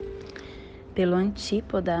Pelo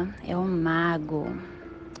antípoda é o mago,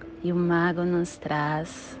 e o mago nos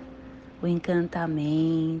traz o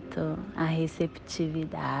encantamento, a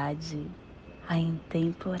receptividade, a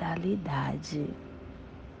intemporalidade.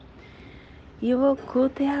 E o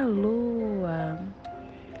oculto é a lua,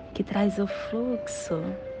 que traz o fluxo,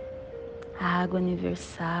 a água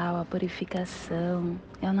universal, a purificação,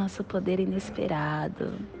 é o nosso poder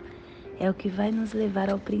inesperado, é o que vai nos levar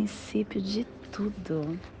ao princípio de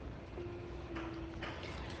tudo.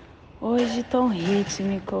 Hoje, tom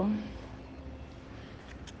rítmico.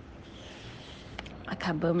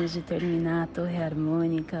 Acabamos de terminar a torre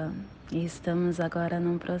harmônica e estamos agora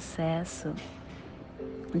num processo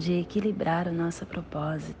de equilibrar o nosso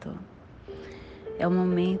propósito. É o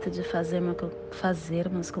momento de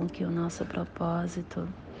fazermos com que o nosso propósito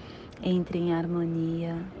entre em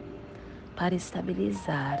harmonia para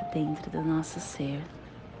estabilizar dentro do nosso ser.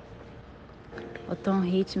 O tom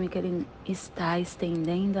rítmico ele está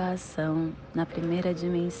estendendo a ação na primeira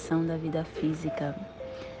dimensão da vida física.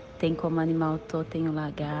 Tem como animal totem o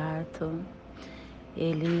lagarto.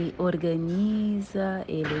 Ele organiza,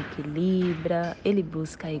 ele equilibra, ele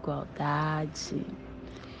busca a igualdade.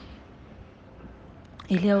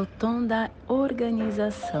 Ele é o tom da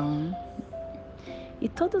organização. E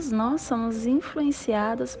todos nós somos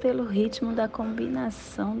influenciados pelo ritmo da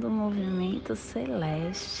combinação do movimento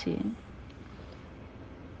celeste.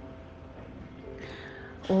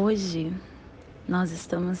 Hoje, nós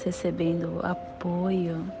estamos recebendo o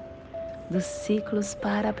apoio dos ciclos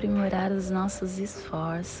para aprimorar os nossos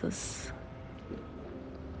esforços.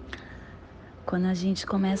 Quando a gente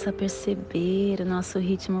começa a perceber o nosso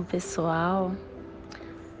ritmo pessoal,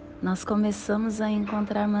 nós começamos a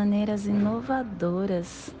encontrar maneiras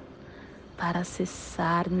inovadoras para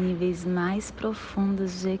acessar níveis mais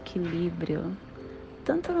profundos de equilíbrio,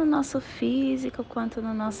 tanto no nosso físico quanto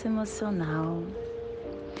no nosso emocional.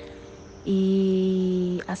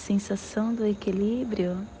 E a sensação do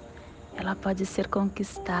equilíbrio, ela pode ser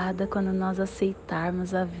conquistada quando nós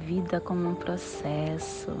aceitarmos a vida como um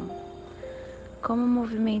processo, como um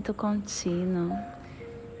movimento contínuo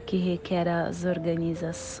que requer as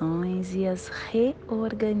organizações e as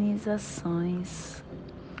reorganizações,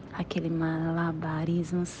 aquele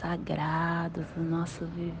malabarismo sagrado do nosso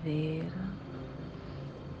viver.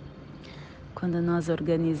 Quando nós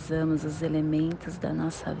organizamos os elementos da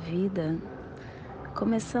nossa vida,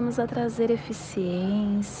 começamos a trazer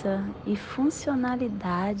eficiência e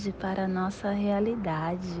funcionalidade para a nossa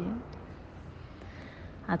realidade,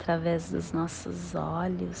 através dos nossos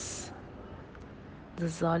olhos,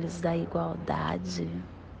 dos olhos da igualdade.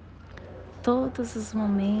 Todos os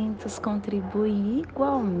momentos contribuem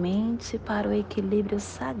igualmente para o equilíbrio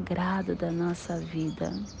sagrado da nossa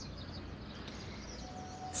vida.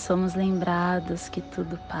 Somos lembrados que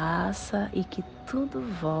tudo passa e que tudo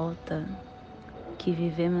volta, que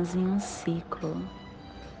vivemos em um ciclo.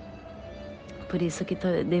 Por isso que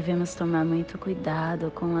devemos tomar muito cuidado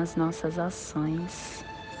com as nossas ações,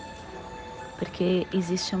 porque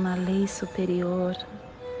existe uma lei superior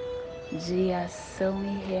de ação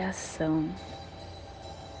e reação.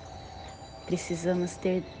 Precisamos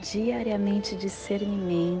ter diariamente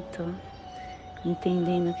discernimento,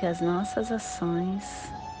 entendendo que as nossas ações,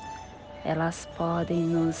 elas podem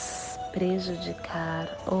nos prejudicar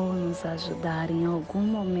ou nos ajudar em algum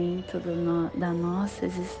momento da nossa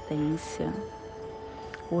existência.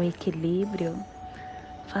 O equilíbrio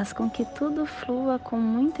faz com que tudo flua com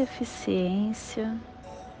muita eficiência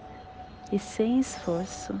e sem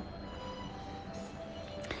esforço.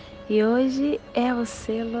 E hoje é o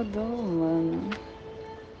selo do humano.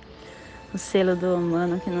 O selo do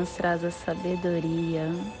humano que nos traz a sabedoria.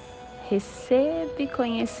 Recebe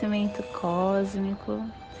conhecimento cósmico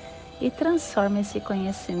e transforma esse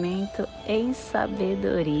conhecimento em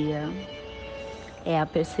sabedoria. É a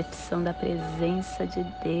percepção da presença de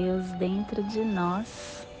Deus dentro de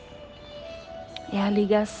nós. É a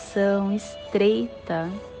ligação estreita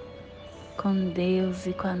com Deus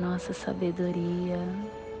e com a nossa sabedoria.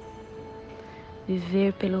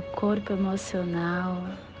 Viver pelo corpo emocional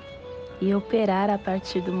e operar a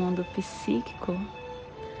partir do mundo psíquico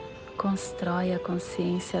constrói a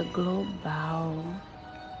consciência global.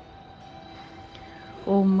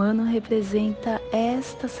 O humano representa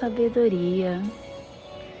esta sabedoria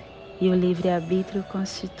e o livre-arbítrio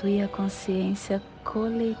constitui a consciência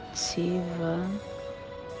coletiva.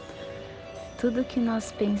 Tudo que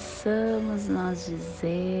nós pensamos, nós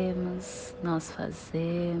dizemos, nós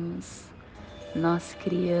fazemos, nós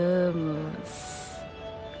criamos.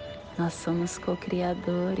 Nós somos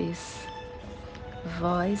co-criadores.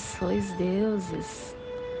 Vós sois deuses.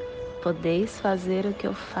 Podeis fazer o que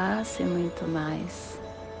eu faço e muito mais.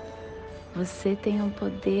 Você tem um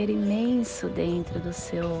poder imenso dentro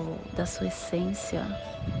da sua essência.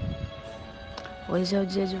 Hoje é o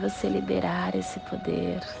dia de você liberar esse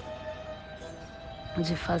poder,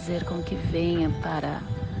 de fazer com que venha para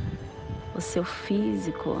o seu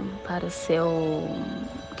físico, para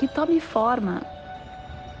que tome forma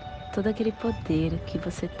todo aquele poder que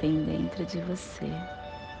você tem dentro de você.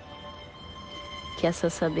 Que essa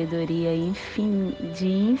sabedoria de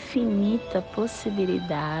infinita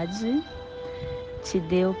possibilidade te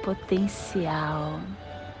dê o potencial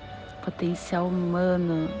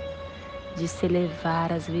humano de se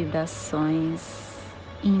elevar às vibrações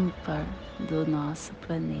ímpar do nosso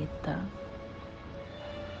planeta.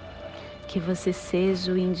 Que você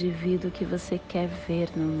seja o indivíduo que você quer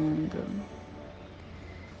ver no mundo.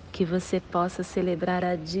 Que você possa celebrar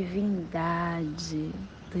a divindade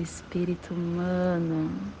do espírito humano,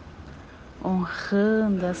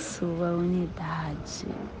 honrando a sua unidade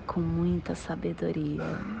com muita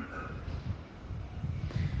sabedoria.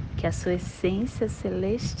 Que a sua essência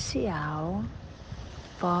celestial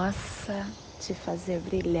possa te fazer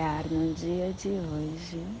brilhar no dia de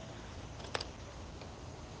hoje.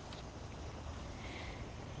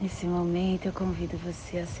 Nesse momento eu convido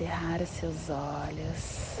você a cerrar os seus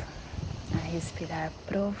olhos, a respirar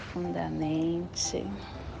profundamente.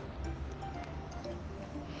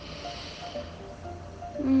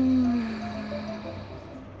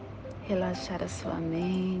 Relaxar a sua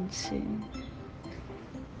mente,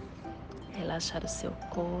 relaxar o seu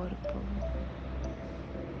corpo,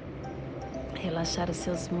 relaxar os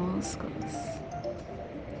seus músculos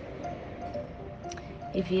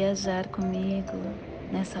e viajar comigo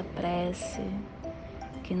nessa prece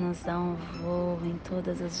que nos dá um voo em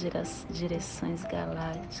todas as direções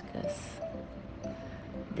galácticas,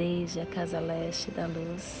 desde a casa leste da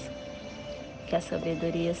luz, que a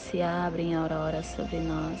sabedoria se abra em aurora sobre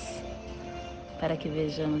nós, para que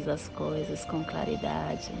vejamos as coisas com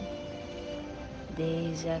claridade,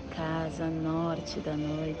 desde a casa norte da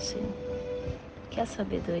noite, que a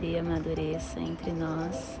sabedoria amadureça entre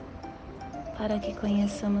nós, para que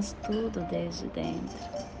conheçamos tudo desde dentro,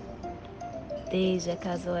 desde a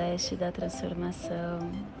casa oeste da transformação,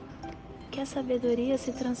 que a sabedoria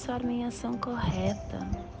se transforme em ação correta,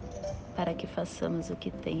 para que façamos o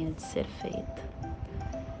que tenha de ser feito,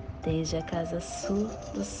 desde a casa sul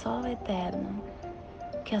do sol eterno,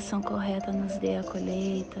 que a ação correta nos dê a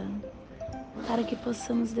colheita, para que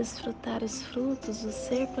possamos desfrutar os frutos do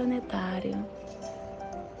ser planetário,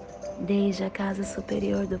 desde a casa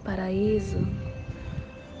superior do paraíso,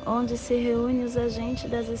 onde se reúnem os agentes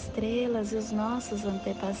das estrelas e os nossos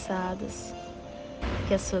antepassados,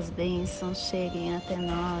 que as suas bênçãos cheguem até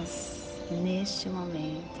nós neste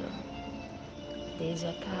momento, desde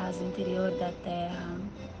a casa interior da terra,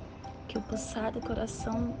 que o pulsar do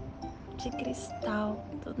coração de cristal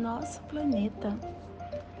do nosso planeta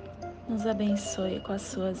nos abençoe com as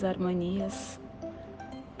suas harmonias,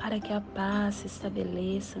 para que a paz se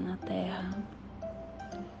estabeleça na terra,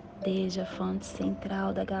 desde a fonte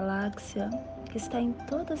central da galáxia, que está em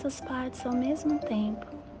todas as partes ao mesmo tempo,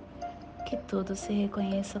 que tudo se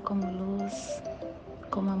reconheça como luz,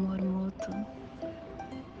 como amor mútuo.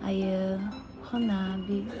 Ayan,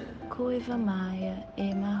 Ronabi, Kueva Maia,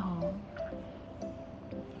 Emarro.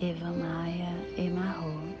 Eva Maia,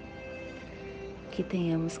 Emarro. Que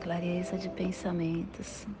tenhamos clareza de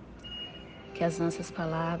pensamentos, que as nossas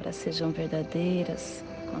palavras sejam verdadeiras,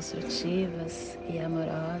 construtivas e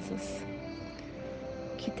amorosas,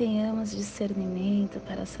 que tenhamos discernimento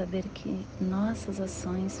para saber que nossas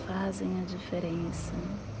ações fazem a diferença.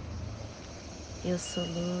 Eu sou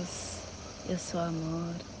luz, eu sou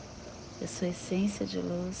amor, eu sou essência de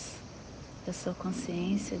luz, eu sou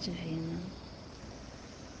consciência divina.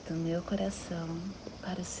 Do meu coração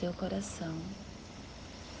para o seu coração.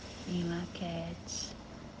 Inlakeshi,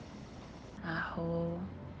 Arro,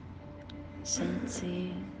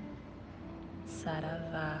 Shanti,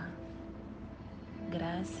 Saravá,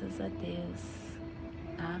 graças a Deus,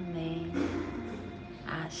 Amém,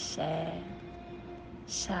 Axé,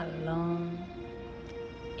 Shalom,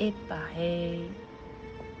 Eparrêi,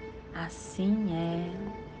 assim é,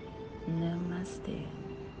 Namastê.